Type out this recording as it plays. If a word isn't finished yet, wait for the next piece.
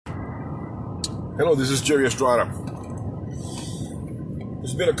Hello, this is Jerry Estrada.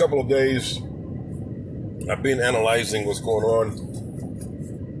 It's been a couple of days. I've been analyzing what's going on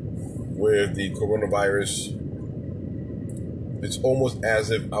with the coronavirus. It's almost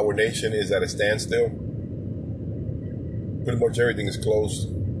as if our nation is at a standstill. Pretty much everything is closed.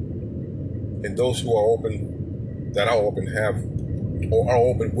 And those who are open, that are open, have or are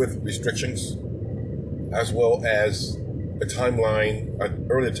open with restrictions, as well as a timeline, an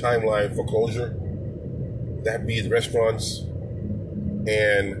early timeline for closure. That be the restaurants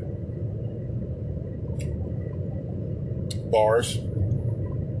and bars.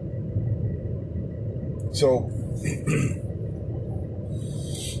 So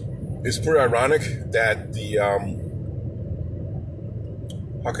it's pretty ironic that the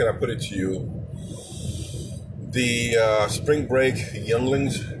how can I put it to you? The spring break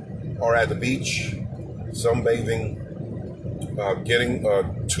younglings are at the beach, sunbathing, getting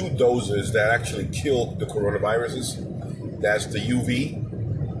 2 doses that actually killed the coronaviruses. That's the UV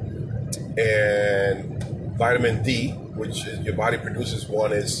and vitamin D, which your body produces.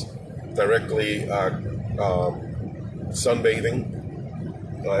 One is directly sunbathing.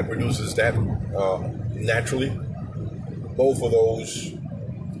 It produces that naturally. Both of those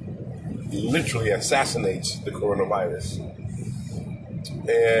literally assassinates the coronavirus.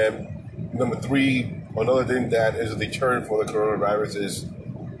 And number 3, another thing that is a deterrent for the coronavirus is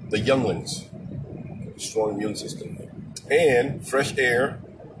the younglings, strong immune system, and fresh air,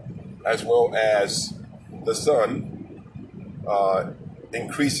 as well as the sun,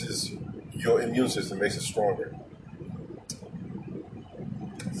 increases your immune system, makes it stronger.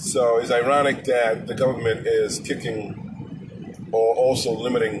 So it's ironic that the government is kicking or also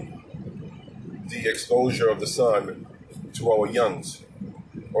limiting the exposure of the sun to our youngs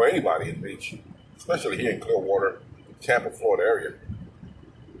or anybody at the beach, especially here in Clearwater, Tampa, Florida area.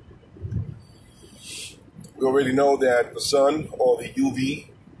 We already know that the sun or the UV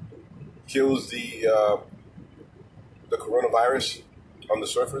kills the coronavirus on the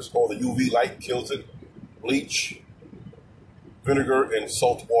surface, or the UV light kills it. Bleach, vinegar, and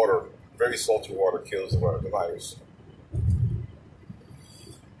salt water, very salty water, kills the virus.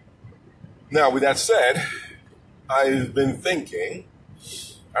 Now, with that said, I've been thinking,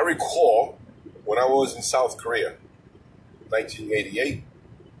 I recall when I was in South Korea, 1988,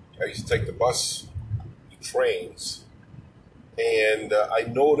 I used to take the bus, the trains, and I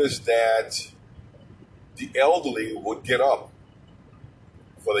noticed that the elderly would get up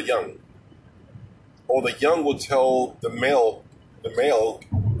for the young, or the young would tell the male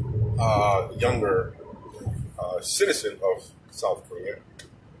younger citizen of South Korea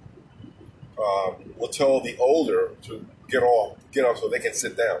will tell the older to get off so they can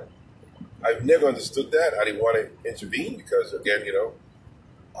sit down. I've never understood that. I didn't want to intervene because, again,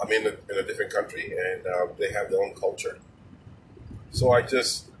 I'm in a different country and they have their own culture. So I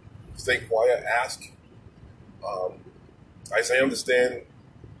just stay quiet, ask. As I understand,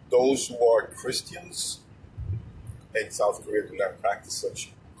 those who are Christians in South Korea do not practice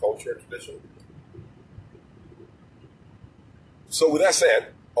such culture and tradition. So with that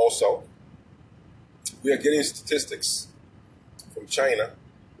said, also, we are getting statistics from China,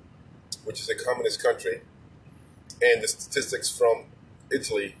 which is a communist country, and the statistics from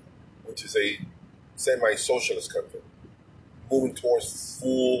Italy, which is a semi-socialist country, moving towards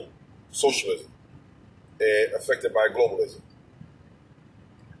full socialism and affected by globalism.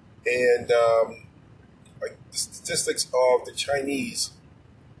 And the statistics of the Chinese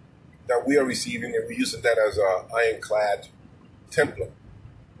that we are receiving, and we're using that as an ironclad template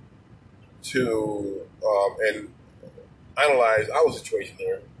to and analyze our situation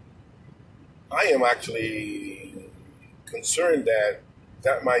here. I am actually concerned that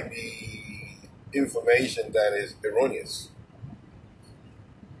that might be information that is erroneous,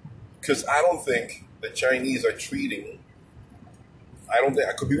 because I don't think the Chinese are treating,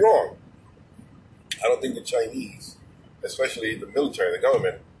 I could be wrong. I don't think the Chinese, especially the military, the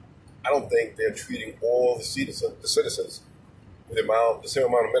government, I don't think they're treating all the citizens with the same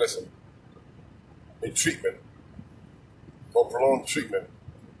amount of medicine and treatment or prolonged treatment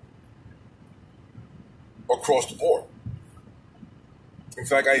across the board. In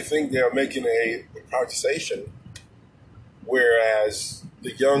fact, I think they are making a prioritization, whereas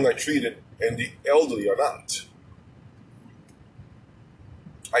the young are treated and the elderly are not.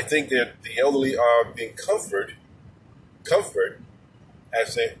 I think that the elderly are being comfort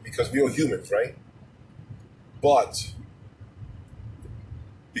as because we are humans, right? But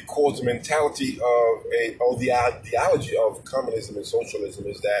because the mentality or the ideology of communism and socialism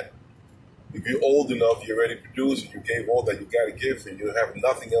is that if you're old enough, you already produced, and you gave all that you got to give, and you have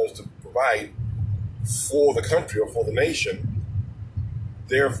nothing else to provide, for the country or for the nation.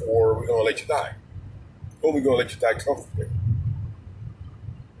 Therefore, we're going to let you die. Or we're going to let you die comfortably.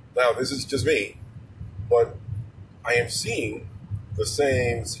 Now, this is just me, but I am seeing the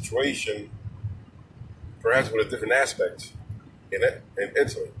same situation, perhaps with a different aspect, in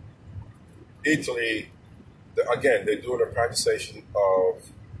Italy. Italy, again, they're doing a privatization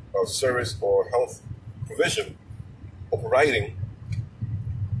of service or health provision or providing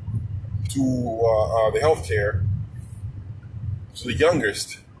to the healthcare to the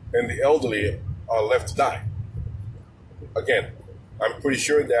youngest, and the elderly are left to die. Again, I'm pretty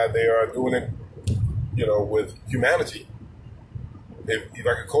sure that they are doing it, with humanity, if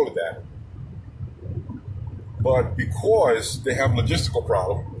I could call it that. But because they have a logistical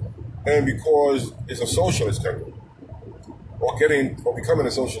problem, and because it's a socialist country, or becoming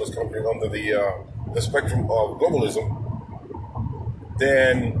a socialist country under the spectrum of globalism,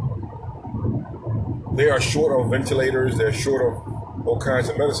 then they are short of ventilators, they're short of all kinds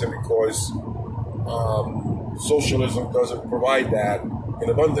of medicine because socialism doesn't provide that in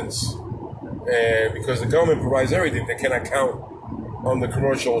abundance. And because the government provides everything, they cannot count on the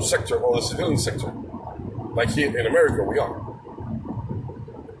commercial sector or the civilian sector. Like here in America, we are.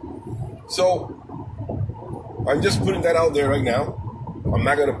 So, I'm just putting that out there right now. I'm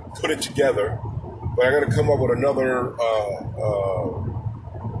not going to put it together, but I'm going to come up with another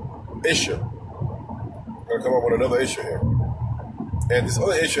issue. I'm going to come up with another issue here. And this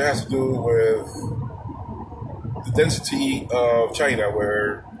other issue has to do with the density of China,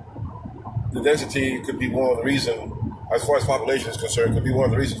 where the density could be one of the reasons, as far as population is concerned, could be one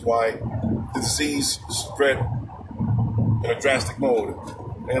of the reasons why the disease spread in a drastic mode.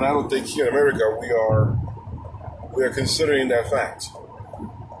 And I don't think here in America we are considering that fact.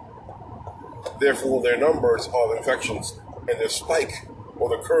 Therefore, their numbers of infections and their spike or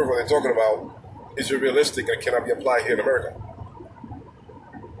the curve that they're talking about is realistic and cannot be applied here in America.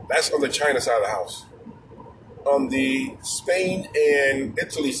 That's on the China side of the house. On the Spain and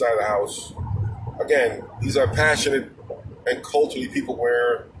Italy side of the house, again, these are passionate and culturally people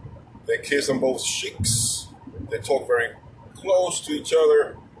where they kiss on both cheeks. They talk very close to each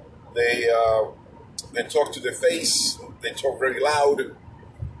other. They talk to their face. They talk very loud.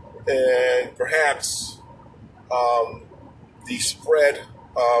 And perhaps the spread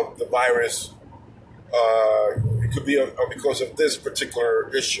of the virus it could be because of this particular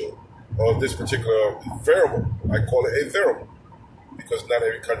issue or this particular variable. I call it a variable because not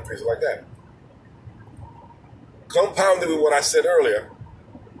every country is like that. Compounded with what I said earlier,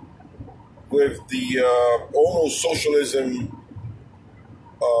 with the almost socialism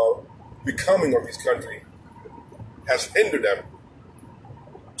becoming of this country has hindered them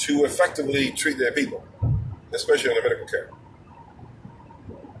to effectively treat their people, especially in the medical care.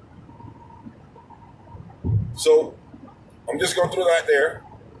 So I'm just going through that there.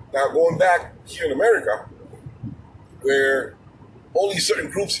 Now going back here in America, where only certain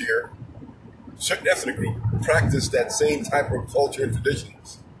groups here, certain ethnic groups, practice that same type of culture and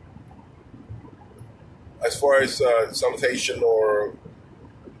traditions. As far as salutation or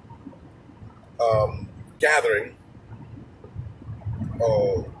gathering,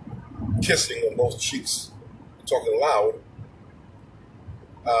 kissing on both cheeks, talking loud,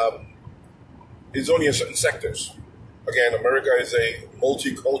 is only in certain sectors. Again, America is a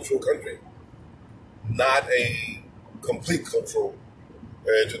multicultural country, not a complete cultural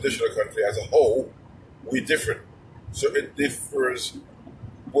traditional country. As a whole, we're different. So it differs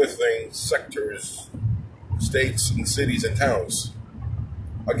within sectors, states, and cities and towns.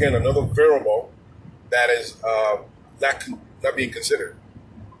 Again, another variable that is not being considered.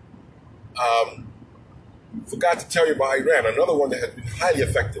 Forgot to tell you about Iran, another one that has been highly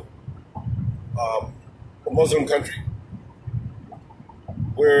affected. A Muslim country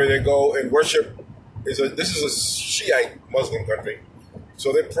where they go and worship. This is a Shiite Muslim country,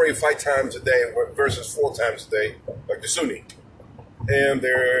 so they pray 5 times a day versus 4 times a day, like the Sunni. And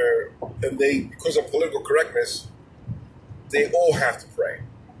they because of political correctness, they all have to pray,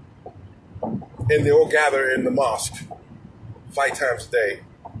 and they all gather in the mosque 5 times a day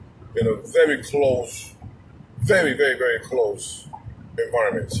in a very close, very, very, very close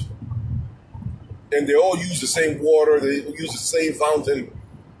environment. And they all use the same water, they use the same fountain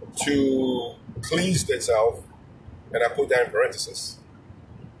to cleanse themselves, and I put that in parentheses,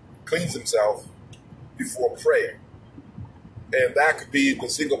 cleanse themselves before prayer. And that could be the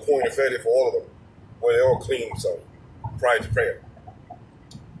single point of failure for all of them, where they all clean themselves prior to prayer.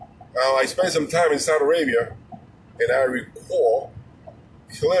 Now, I spent some time in Saudi Arabia, and I recall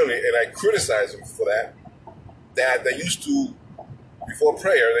clearly, and I criticize them for that they used to, before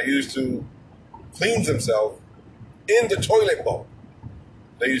prayer, they used to cleans themselves in the toilet bowl.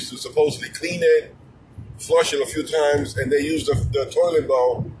 They used to supposedly clean it, flush it a few times, and they use the toilet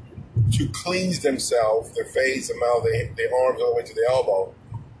bowl to cleanse themselves, their face, their mouth, their arms, all the way to the elbow,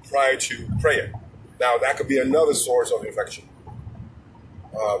 prior to prayer. Now, that could be another source of infection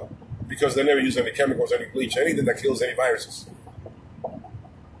because they never use any chemicals, any bleach, anything that kills any viruses.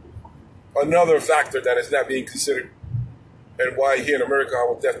 Another factor that is not being considered, and why here in America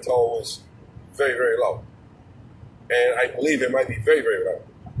our death toll is very, very low. And I believe it might be very, very low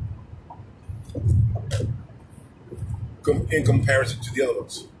in comparison to the other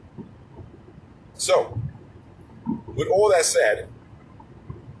ones. So, with all that said,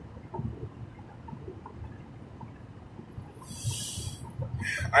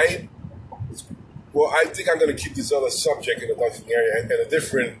 I think I'm going to keep this other subject in the Duncan area in a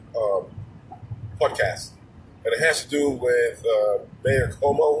different podcast. And it has to do with Mayor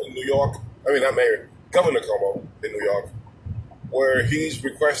Cuomo in New York. I mean, not Mayor, Governor Cuomo in New York, where he's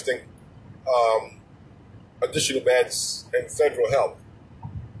requesting additional beds and federal help.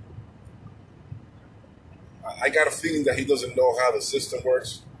 I got a feeling that he doesn't know how the system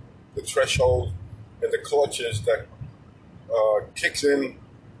works, the threshold, and the clutches that kicks in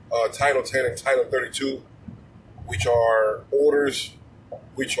Title 10 and Title 32, which are orders,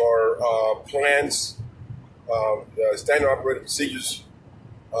 which are plans, standard operating procedures,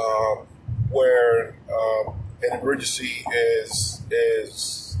 where an emergency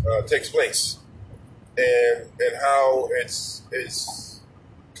takes place, and how it's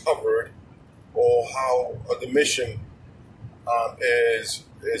covered, or how the mission is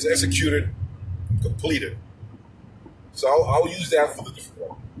executed, completed. So I'll use that for the different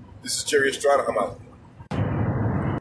one. This is Jerry Estrada. I'm out.